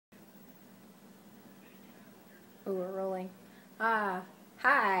Oh, we're rolling.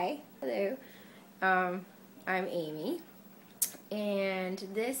 Hi. Hello. I'm Amy, and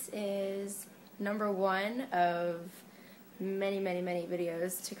this is number one of many, many, many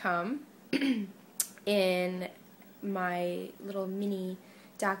videos to come in my little mini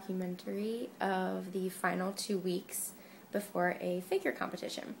documentary of the final 2 weeks before a figure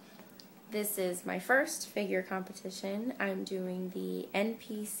competition. This is my first figure competition. I'm doing the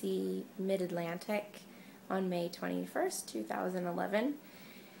NPC Mid-Atlantic on May 21st, 2011.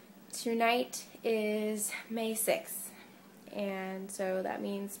 Tonight is May 6th, and so that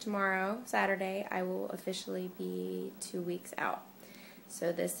means tomorrow, Saturday, I will officially be 2 weeks out.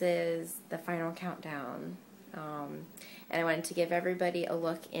 So this is the final countdown, and I wanted to give everybody a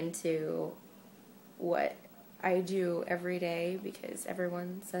look into what I do every day, because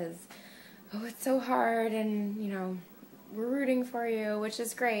everyone says, oh, it's so hard, and, you know, we're rooting for you, which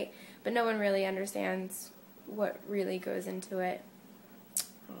is great, but no one really understands what really goes into it,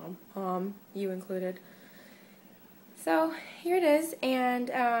 you included. So here it is, and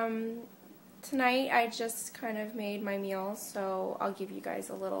tonight I just kind of made my meals, so I'll give you guys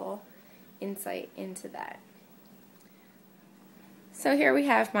a little insight into that. So here we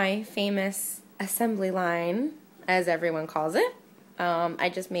have my famous assembly line, as everyone calls it.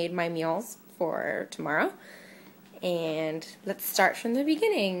 I just made my meals for tomorrow, and let's start from the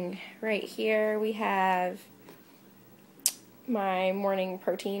beginning. Right here we have my morning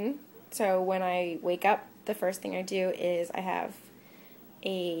protein. So when I wake up, the first thing I do is I have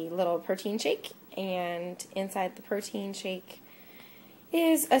a little protein shake, and inside the protein shake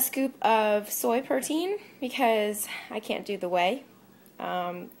is a scoop of soy protein, because I can't do the whey.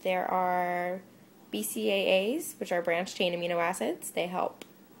 There are BCAAs, which are branched chain amino acids. They help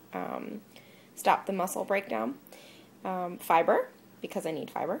stop the muscle breakdown. Fiber, because I need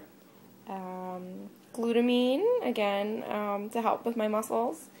fiber. Glutamine, again, to help with my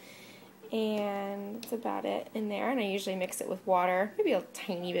muscles. And that's about it in there. And I usually mix it with water, maybe a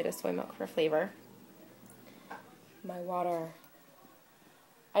tiny bit of soy milk for flavor. My water,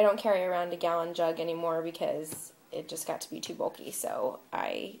 I don't carry around a gallon jug anymore because it just got to be too bulky, so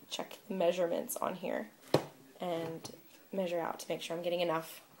I check the measurements on here and measure out to make sure I'm getting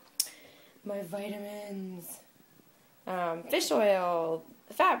enough. My vitamins, fish oil,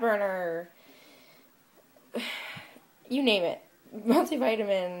 fat burner, you name it,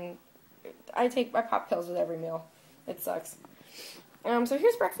 multivitamin. I pop pills with every meal. It sucks. So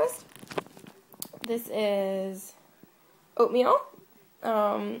here's breakfast. This is oatmeal.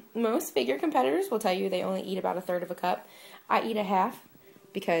 Most figure competitors will tell you they only eat about 1/3 of a cup. I eat a half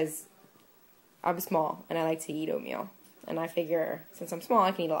because I'm small and I like to eat oatmeal. And I figure since I'm small,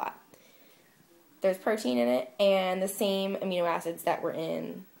 I can eat a lot. There's protein in it, and the same amino acids that were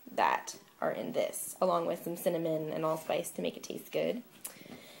in that are in this, along with some cinnamon and allspice to make it taste good.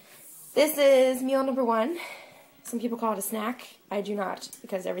 This is meal number one. Some people call it a snack. I do not,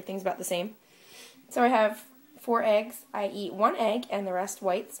 because everything's about the same. So I have 4 eggs. I eat 1 egg and the rest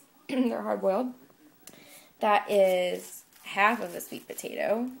whites. They're hard-boiled. That is half of a sweet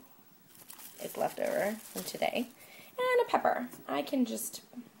potato. It's left over from today. And a pepper. I can just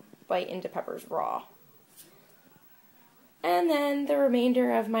bite into peppers raw. And then the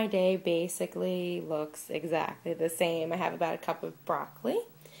remainder of my day basically looks exactly the same. I have about a cup of broccoli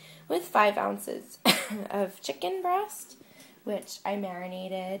with 5 ounces of chicken breast, which I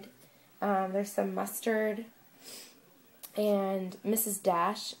marinated. There's some mustard and Mrs.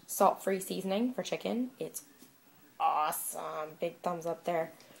 Dash salt-free seasoning for chicken. It's awesome. Big thumbs up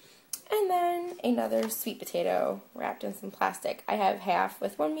there. And then another sweet potato wrapped in some plastic. I have half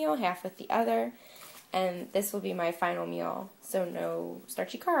with one meal, half with the other. And this will be my final meal. So no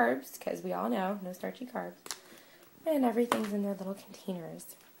starchy carbs, because we all know, no starchy carbs. And everything's in their little containers.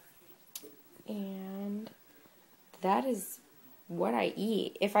 And that is what I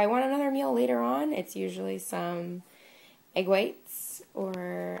eat. If I want another meal later on, it's usually some egg whites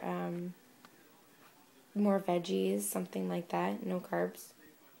or more veggies, something like that. No carbs.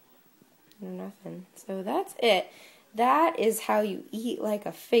 No nothing. So that's it. That is how you eat like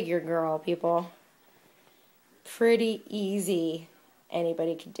a figure girl, people. Pretty easy.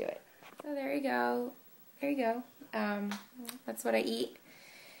 Anybody can do it. So there you go. There you go. That's what I eat.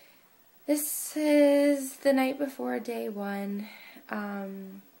 This is the night before day one,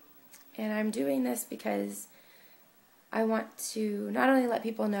 and I'm doing this because I want to not only let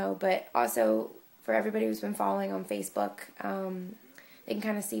people know, but also for everybody who's been following on Facebook, they can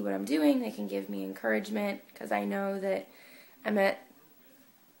kind of see what I'm doing. They can give me encouragement, because I know that I'm at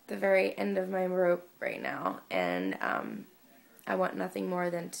the very end of my rope right now, and I want nothing more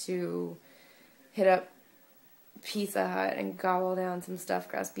than to hit up Pizza Hut and gobble down some stuffed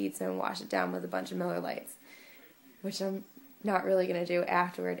crust pizza and wash it down with a bunch of Miller Lites, which I'm not really going to do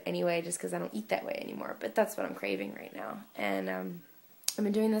afterward anyway, just because I don't eat that way anymore. But that's what I'm craving right now. And I've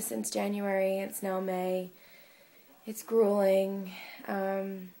been doing this since January. It's now May. It's grueling.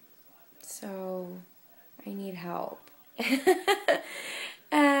 So I need help.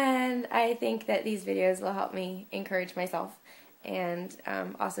 And I think that these videos will help me encourage myself and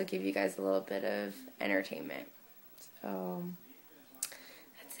also give you guys a little bit of entertainment. So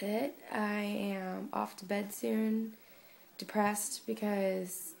that's it. I am off to bed soon, depressed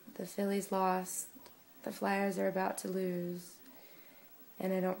because the Phillies lost, the Flyers are about to lose,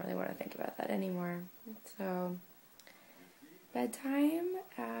 and I don't really want to think about that anymore. So bedtime,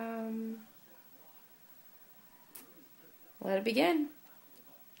 let it begin.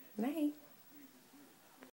 Night.